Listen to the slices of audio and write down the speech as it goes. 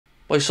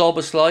by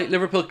Szoboszlai.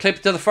 Liverpool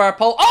clipped to the far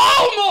post.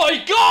 Oh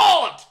my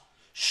God!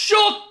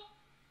 Shut.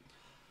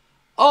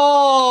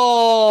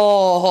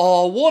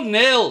 Oh,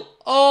 1-0.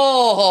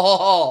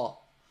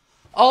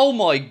 Oh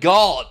my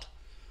God.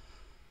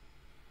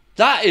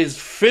 That is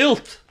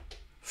filth.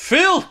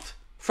 Filth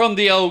from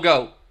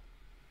Diogo.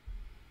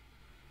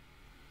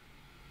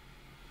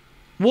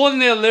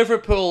 1-0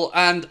 Liverpool,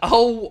 and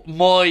oh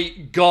my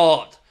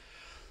God.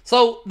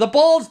 So the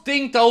ball's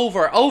dinked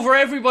over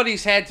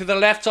everybody's head to the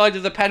left side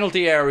of the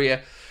penalty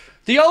area.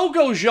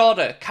 Diogo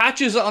Jota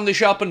catches it on the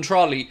shopping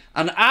trolley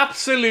and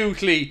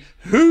absolutely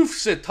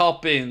hoofs it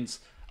top bins.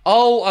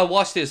 Oh, I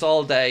watch this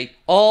all day,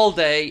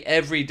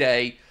 every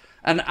day.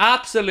 An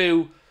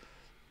absolute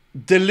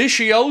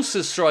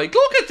deliciosa strike.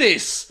 Look at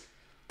this.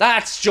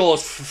 That's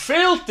just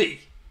filthy.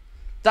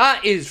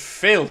 That is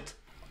filth.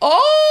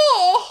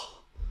 Oh,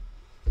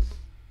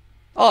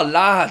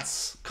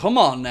 lads, come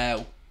on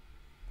now.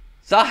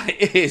 That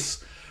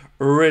is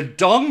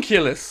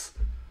redonkulous.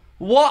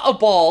 What a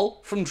ball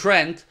from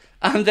Trent.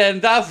 And then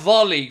that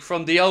volley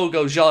from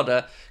Diogo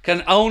Jota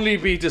can only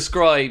be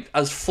described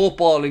as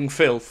footballing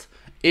filth.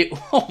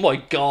 Oh my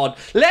God.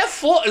 Left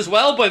foot as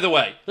well, by the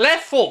way.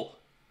 Left foot.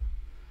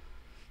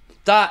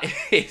 That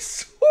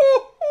is...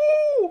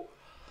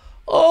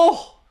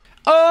 Oh.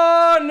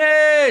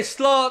 Arne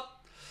slot.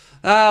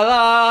 La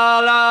la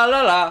la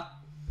la la.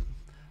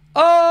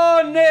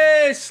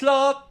 Arne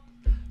slot.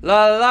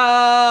 La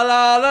la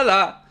la la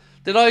la.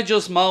 Did I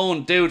just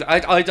moan? Dude,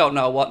 I don't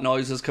know what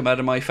noises come out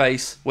of my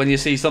face when you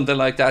see something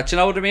like that. Do you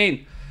know what I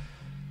mean?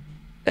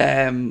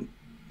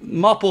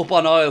 Mop up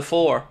on aisle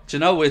 4. Do you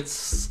know,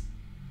 it's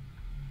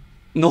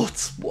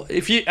nuts.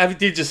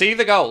 Did you see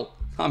the goal?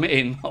 I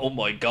mean, oh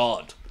my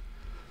God.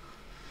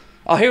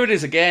 Oh, here it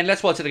is again.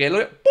 Let's watch it again.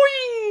 Look,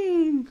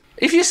 boing!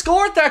 If you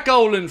scored that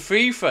goal in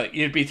FIFA,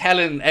 you'd be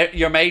telling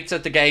your mates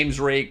that the game's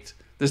rigged.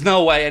 There's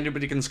no way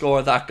anybody can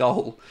score that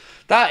goal.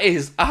 That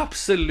is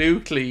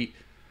absolutely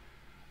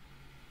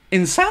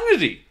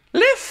insanity.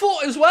 Left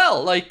foot as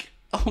well. Like,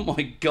 oh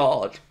my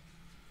God.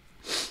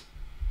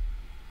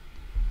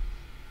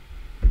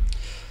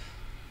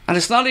 And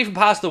it's not even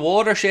past the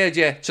watershed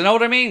yet. Do you know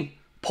what I mean?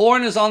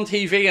 Porn is on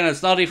TV and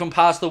it's not even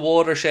past the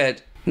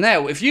watershed.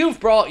 Now, if you've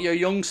brought your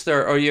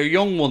youngster or your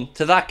young one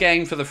to that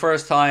game for the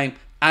first time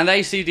and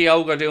they see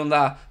Diogo doing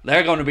that,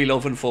 they're going to be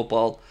loving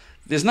football.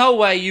 There's no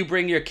way you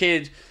bring your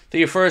kid to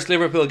your first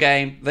Liverpool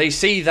game, they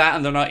see that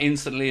and they're not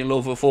instantly in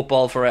love with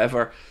football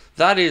forever.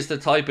 That is the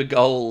type of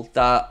goal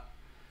that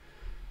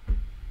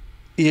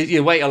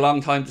you wait a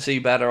long time to see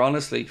better,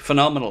 honestly.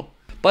 Phenomenal.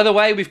 By the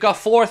way, we've got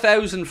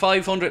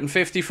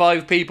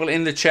 4,555 people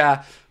in the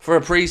chat for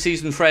a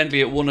pre-season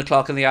friendly at 1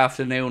 o'clock in the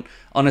afternoon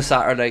on a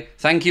Saturday.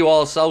 Thank you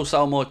all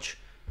so much.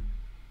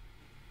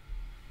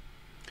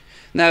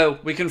 Now,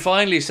 we can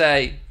finally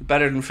say,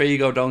 better than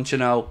Figo, don't you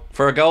know,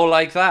 for a goal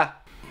like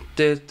that.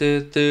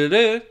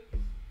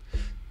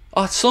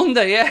 Oh, it's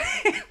Sunday, yeah.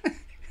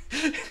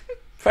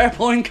 Fair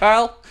point,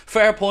 Carl.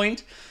 Fair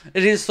point.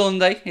 It is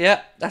Sunday. Yeah,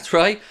 that's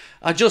right.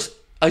 I just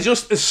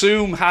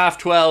assume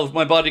 12:30.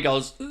 My body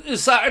goes,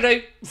 it's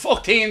Saturday.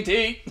 Fuck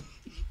TNT.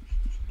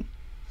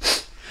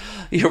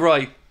 You're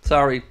right.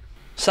 Sorry.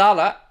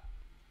 Salah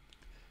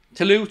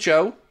to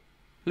Lucho.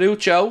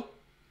 2-0.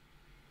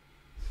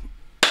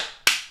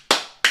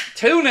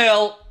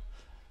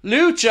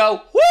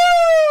 Lucho.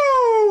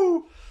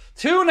 Woo!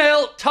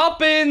 2-0. Top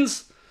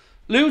bins.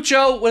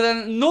 Lucho with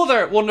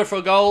another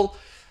wonderful goal.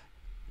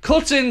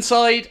 Cuts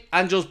inside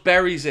and just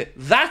buries it.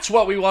 That's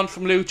what we want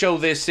from Lucho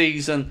this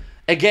season.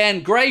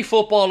 Again, great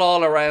football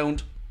all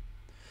around.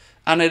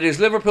 And it is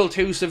Liverpool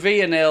 2,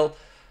 Sevilla 0.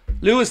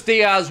 Luis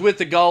Diaz with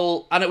the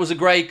goal, and it was a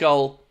great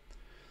goal.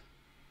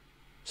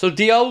 So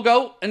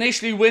Diogo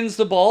initially wins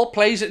the ball,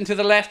 plays it into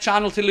the left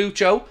channel to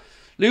Lucho.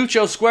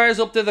 Lucho squares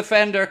up the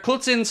defender,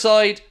 cuts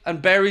inside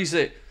and buries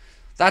it.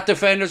 That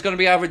defender's going to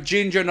be having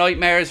ginger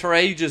nightmares for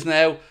ages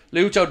now.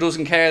 Lucho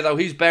doesn't care though,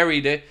 he's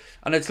buried it.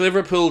 And it's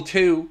Liverpool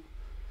 2,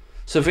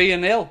 Sevilla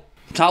 0.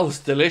 That was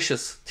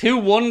delicious. 2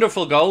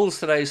 wonderful goals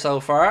today so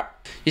far.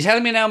 You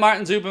telling me now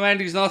Martin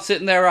Zubimendi's not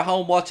sitting there at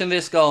home watching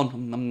this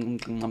going...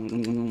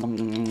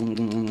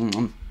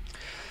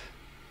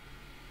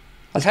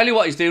 I'll tell you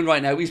what he's doing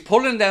right now. He's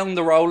pulling down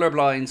the roller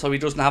blind so he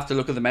doesn't have to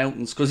look at the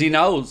mountains. Because he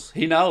knows.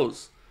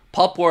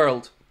 Pop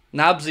World.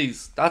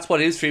 Nabsies. That's what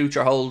his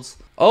future holds.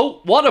 Oh,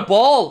 what a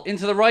ball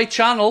into the right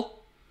channel.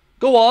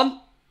 Go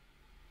on.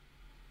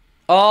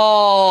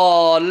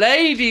 Oh,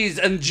 ladies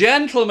and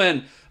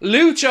gentlemen.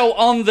 Lucho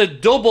on the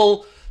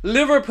double.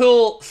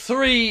 Liverpool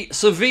 3,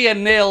 Sevilla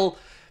 0.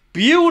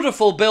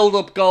 Beautiful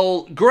build-up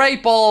goal.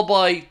 Great ball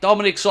by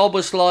Dominic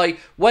Szoboszlai.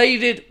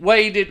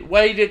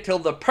 Waited till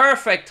the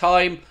perfect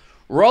time.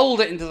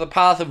 Rolled it into the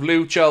path of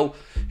Lucho,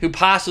 who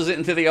passes it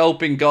into the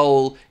open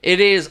goal. It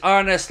is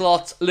Arne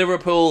Slot's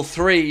Liverpool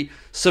 3,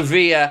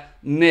 Sevilla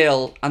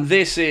 0. And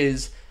this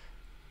is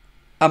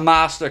a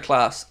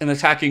masterclass in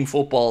attacking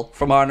football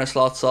from Arne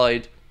Slot's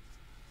side.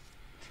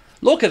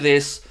 Look at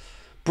this.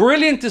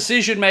 Brilliant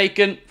decision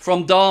making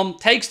from Dom.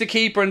 Takes the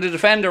keeper and the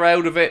defender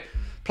out of it.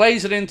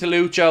 Plays it into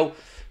Lucho.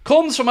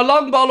 Comes from a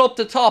long ball up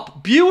the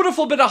top.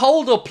 Beautiful bit of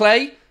hold-up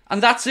play.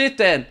 And that's it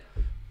then.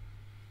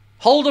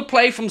 Hold-up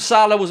play from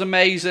Salah was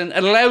amazing.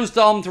 It allows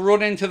Dom to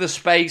run into the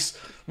space.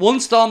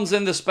 Once Dom's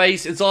in the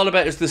space, it's all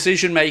about his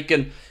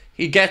decision-making.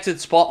 He gets it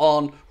spot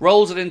on.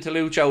 Rolls it into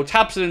Lucho.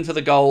 Taps it into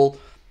the goal.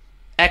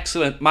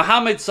 Excellent.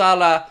 Mohamed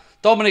Salah.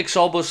 Dominic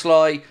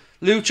Szoboszlai.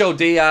 Lucho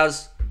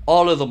Diaz.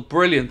 All of them.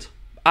 Brilliant.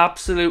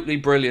 Absolutely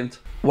brilliant.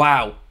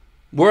 Wow.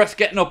 Worth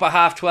getting up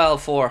at 12:30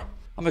 for.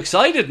 I'm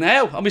excited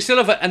now. And we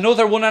still have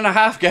another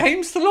 1.5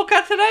 games to look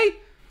at today.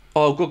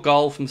 Oh, good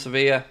goal from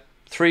Sevilla.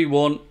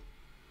 3-1.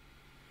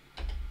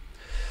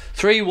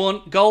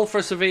 3-1. Goal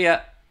for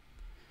Sevilla.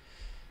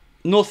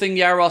 Nothing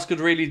Yaros could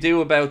really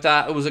do about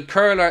that. It was a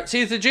curler.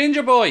 See, it's the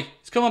ginger boy.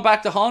 He's coming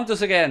back to haunt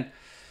us again.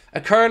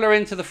 A curler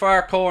into the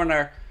far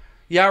corner.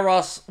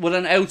 Yaros with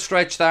an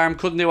outstretched arm.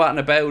 Couldn't do anything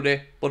about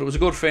it. But it was a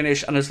good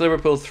finish. And it's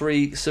Liverpool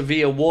 3,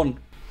 Sevilla 1.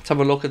 Let's have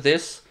a look at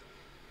this.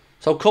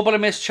 So a couple of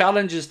missed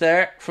challenges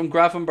there from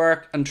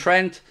Gravenberch and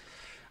Trent.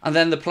 And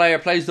then the player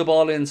plays the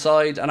ball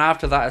inside. And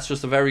after that, it's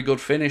just a very good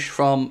finish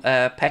from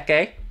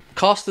Peque.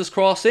 Costa's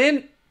cross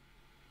in.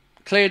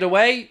 Cleared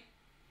away.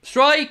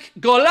 Strike.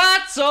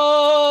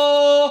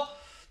 Golazzo!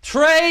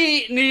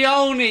 Trey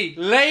Nyoni.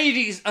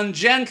 Ladies and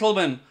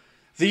gentlemen,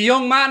 the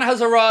young man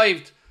has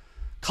arrived.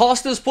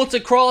 Costas puts a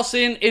cross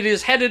in. It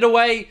is headed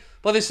away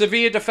by the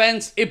Sevilla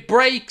defence. It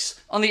breaks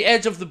on the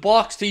edge of the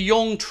box to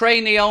young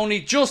Trey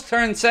Nyoni, just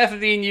turned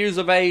 17 years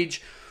of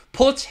age.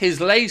 Puts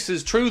his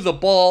laces through the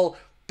ball.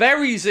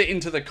 Buries it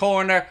into the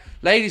corner.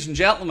 Ladies and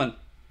gentlemen,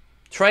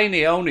 Trey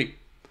Nyoni,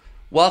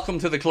 welcome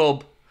to the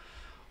club.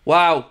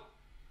 Wow.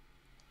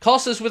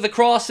 Costas with the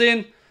cross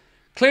in.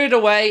 Cleared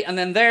away. And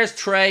then there's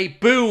Trey.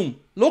 Boom.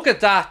 Look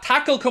at that.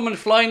 Tackle coming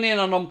flying in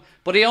on him.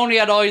 But he only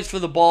had eyes for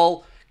the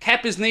ball.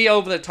 Kept his knee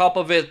over the top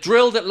of it.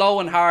 Drilled it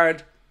low and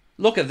hard.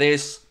 Look at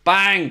this.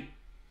 Bang.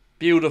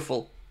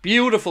 Beautiful.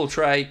 Beautiful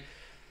Trey.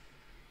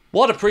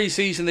 What a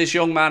pre-season this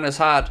young man has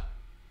had.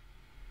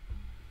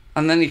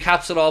 And then he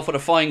caps it off with a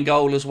fine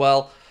goal as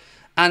well.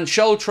 And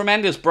showed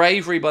tremendous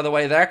bravery, by the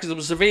way, there. Because there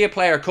was a Sevilla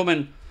player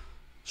coming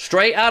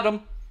straight at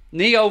him.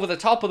 Knee over the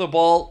top of the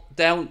ball.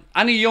 Down.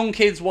 Any young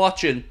kids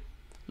watching,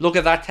 look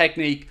at that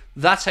technique.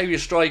 That's how you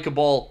strike a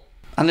ball.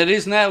 And it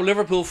is now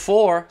Liverpool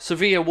 4,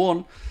 Sevilla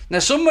 1. Now,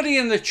 somebody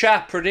in the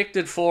chat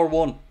predicted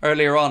 4-1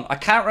 earlier on. I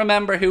can't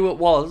remember who it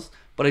was,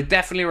 but I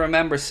definitely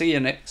remember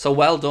seeing it. So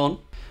well done.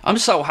 I'm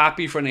so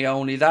happy for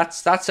Nyoni.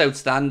 That's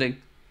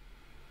outstanding.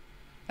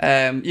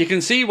 You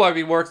can see why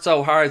we worked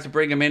so hard to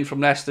bring him in from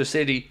Leicester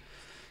City.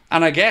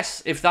 And I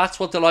guess if that's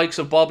what the likes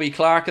of Bobby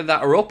Clark and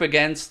that are up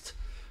against,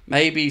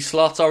 maybe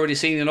Slot's already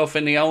seen enough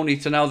in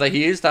Nyoni to know that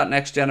he is that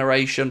next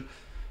generation.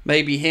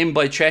 Maybe him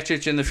by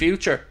Cecic in the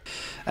future.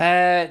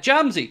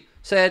 Jamsey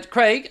said,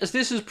 Craig, as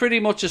this is pretty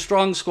much a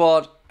strong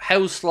squad,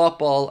 how's Slot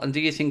ball, and do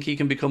you think he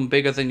can become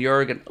bigger than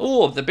Jurgen?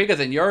 Oh, the bigger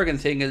than Jurgen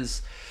thing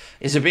is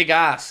a big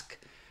ask.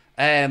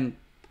 But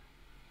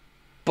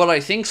I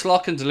think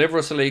Slot can deliver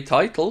us a league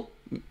title.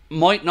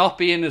 Might not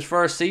be in his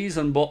first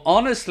season, but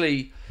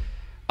honestly,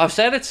 I've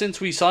said it since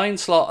we signed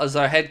Slot as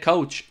our head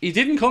coach. He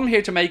didn't come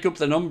here to make up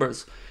the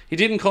numbers. He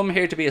didn't come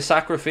here to be a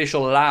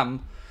sacrificial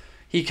lamb.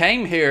 He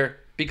came here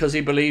because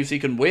he believes he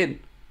can win.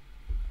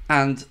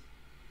 And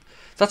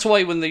that's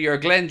why when your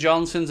Glenn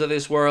Johnsons of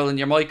this world and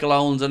your Michael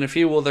Owens and a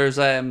few others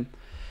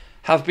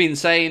have been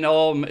saying,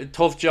 oh,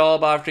 tough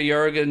job after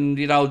Jurgen,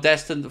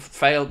 destined to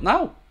fail.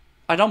 No,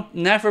 I don't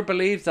never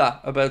believe that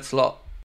about Slot.